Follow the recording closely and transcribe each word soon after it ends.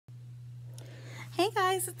Hey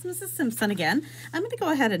guys, it's Mrs. Simpson again. I'm going to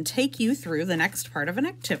go ahead and take you through the next part of an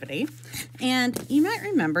activity. And you might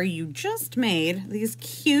remember you just made these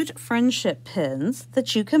cute friendship pins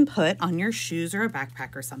that you can put on your shoes or a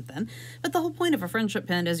backpack or something. But the whole point of a friendship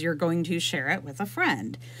pin is you're going to share it with a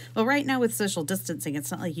friend. Well, right now with social distancing,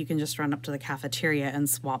 it's not like you can just run up to the cafeteria and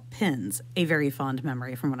swap pins. A very fond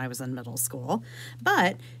memory from when I was in middle school.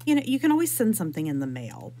 But, you can always send something in the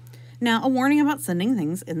mail. Now, a warning about sending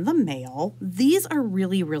things in the mail, these are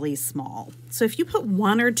really, really small. So if you put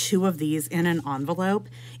one or two of these in an envelope,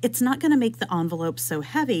 it's not going to make the envelope so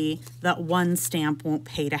heavy that one stamp won't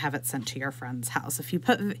pay to have it sent to your friend's house. If you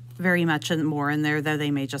put very much more in there, though, they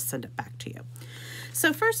may just send it back to you.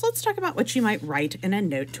 So first, let's talk about what you might write in a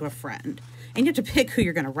note to a friend. And you have to pick who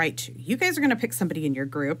you're going to write to. You guys are going to pick somebody in your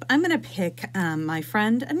group. I'm going to pick my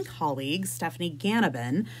friend and colleague, Stephanie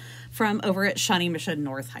Ganabin, from over at Shawnee Mission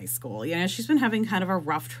North High School. She's been having kind of a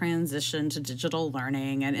rough transition to digital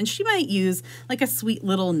learning, and she might use like a sweet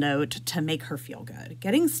little note to make her feel good.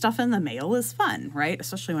 Getting stuff in the mail is fun, right?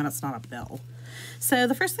 Especially when it's not a bill. So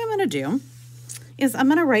the first thing I'm going to do is I'm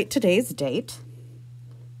going to write today's date,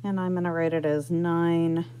 and I'm going to write it as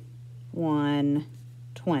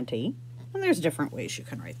 9/1/20. And there's different ways you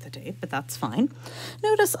can write the date, but that's fine.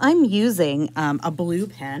 Notice I'm using a blue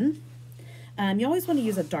pen. You always want to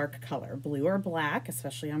use a dark color, blue or black,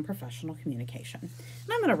 especially on professional communication. And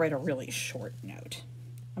I'm going to write a really short note.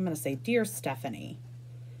 I'm going to say, Dear Stephanie,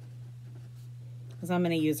 because I'm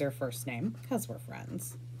going to use her first name because we're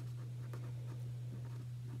friends.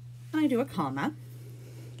 And I do a comma.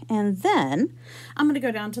 And then I'm going to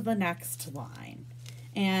go down to the next line.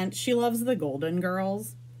 And she loves the Golden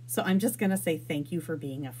Girls. So I'm just going to say thank you for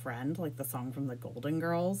being a friend, like the song from the Golden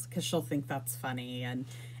Girls, because she'll think that's funny and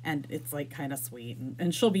it's like kind of sweet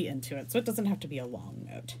and she'll be into it. So it doesn't have to be a long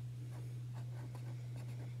note.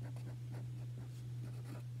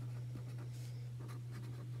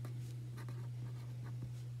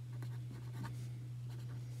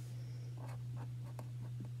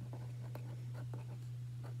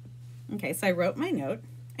 Okay, so I wrote my note,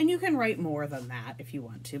 and you can write more than that if you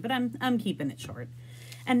want to, but I'm keeping it short.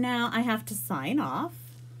 And now I have to sign off.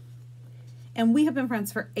 And we have been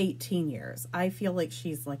friends for 18 years. I feel like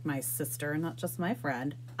she's like my sister, not just my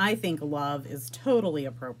friend. I think love is totally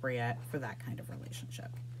appropriate for that kind of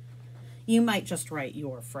relationship. You might just write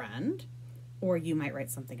your friend, or you might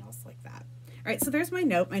write something else like that. All right, so there's my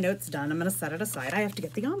note. My note's done. I'm going to set it aside. I have to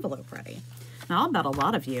get the envelope ready. Now, I'll bet a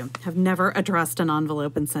lot of you have never addressed an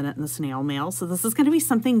envelope and sent it in the snail mail, so this is going to be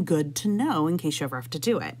something good to know in case you ever have to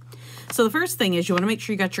do it. So the first thing is you want to make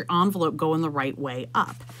sure you got your envelope going the right way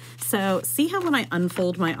up. So see how when I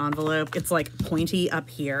unfold my envelope, it's like pointy up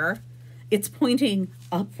here? It's pointing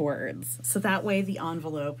upwards. So that way the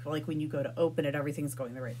envelope, like when you go to open it, everything's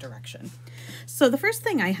going the right direction. So the first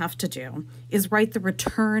thing I have to do is write the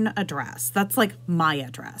return address. That's like my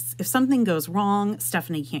address. If something goes wrong,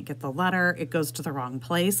 Stephanie can't get the letter, it goes to the wrong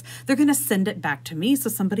place, they're going to send it back to me so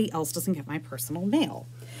somebody else doesn't get my personal mail.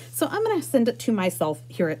 So I'm going to send it to myself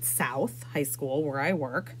here at South High School where I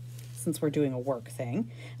work, since we're doing a work thing.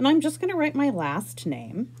 And I'm just going to write my last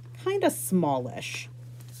name, kind of smallish,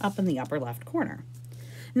 up in the upper left corner.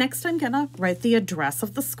 Next, I'm going to write the address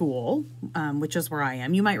of the school, which is where I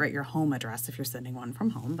am. You might write your home address if you're sending one from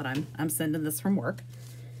home, but I'm sending this from work.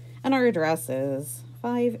 And our address is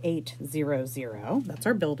 5800. That's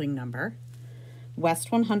our building number. West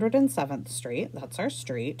 107th Street. That's our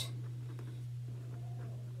street.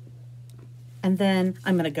 And then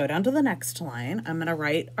I'm going to go down to the next line. I'm going to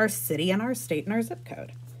write our city and our state and our zip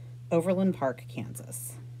code. Overland Park,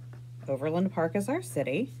 Kansas. Overland Park is our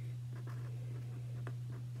city.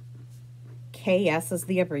 KS is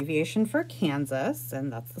the abbreviation for Kansas,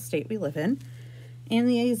 and that's the state we live in. And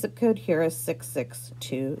the zip code here is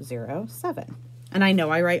 66207. And I know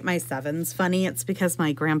I write my sevens funny. It's because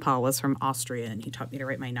my grandpa was from Austria, and he taught me to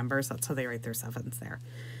write my numbers. That's how they write their sevens there.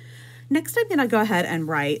 Next, I'm going to go ahead and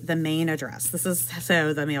write the main address. This is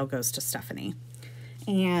so the mail goes to Stephanie.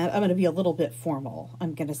 And I'm going to be a little bit formal.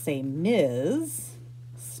 I'm going to say Ms.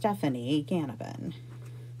 Stephanie Ganabin.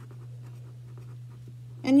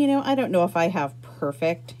 And I don't know if I have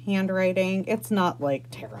perfect handwriting. It's not like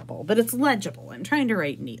terrible, but it's legible. I'm trying to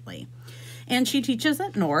write neatly. And she teaches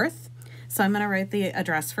at North. So I'm going to write the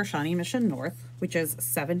address for Shawnee Mission North, which is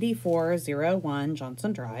 7401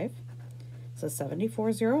 Johnson Drive. So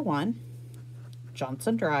 7401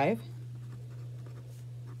 Johnson Drive.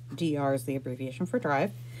 DR is the abbreviation for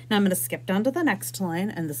drive. Now I'm going to skip down to the next line,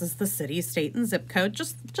 and this is the city, state, and zip code,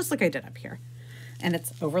 just like I did up here. And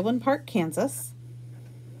it's Overland Park, Kansas.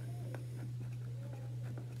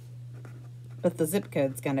 but the zip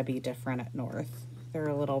code's going to be different at North. They're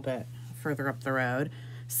a little bit further up the road.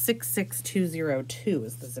 66202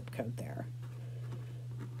 is the zip code there.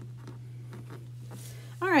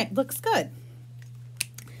 All right, looks good.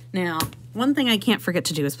 Now, one thing I can't forget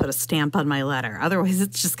to do is put a stamp on my letter. Otherwise,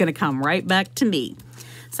 it's just going to come right back to me.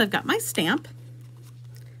 So I've got my stamp.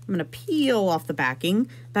 I'm going to peel off the backing.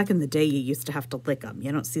 Back in the day, you used to have to lick them.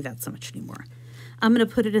 You don't see that so much anymore. I'm going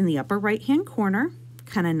to put it in the upper right-hand corner,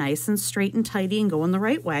 kind of nice and straight and tidy and going the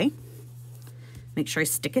right way. Make sure I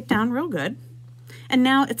stick it down real good. And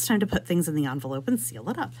now it's time to put things in the envelope and seal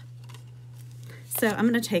it up. So I'm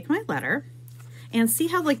going to take my letter and see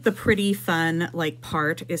how like the pretty fun like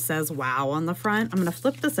part, it says wow on the front. I'm going to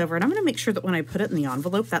flip this over and I'm going to make sure that when I put it in the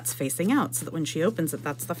envelope, that's facing out so that when she opens it,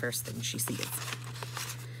 that's the first thing she sees.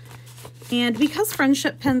 And because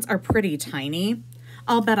friendship pins are pretty tiny,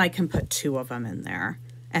 I'll bet I can put 2 of them in there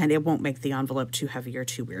and it won't make the envelope too heavy or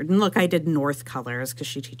too weird. And look, I did North colors because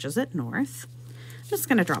she teaches at North. I'm just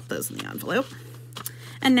going to drop those in the envelope.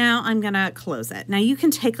 And now I'm going to close it. Now you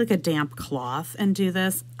can take like a damp cloth and do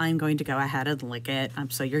this. I'm going to go ahead and lick it.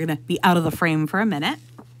 So you're going to be out of the frame for a minute.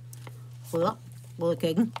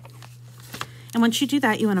 Looking. And once you do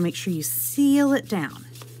that, you want to make sure you seal it down.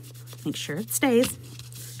 Make sure it stays.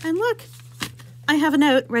 And look, I have a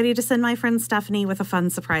note ready to send my friend Stephanie with a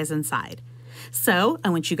fun surprise inside. So I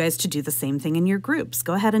want you guys to do the same thing in your groups.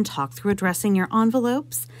 Go ahead and talk through addressing your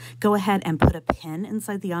envelopes. Go ahead and put a pin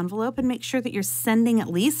inside the envelope and make sure that you're sending at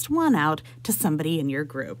least one out to somebody in your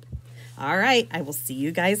group. All right, I will see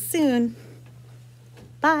you guys soon.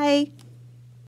 Bye.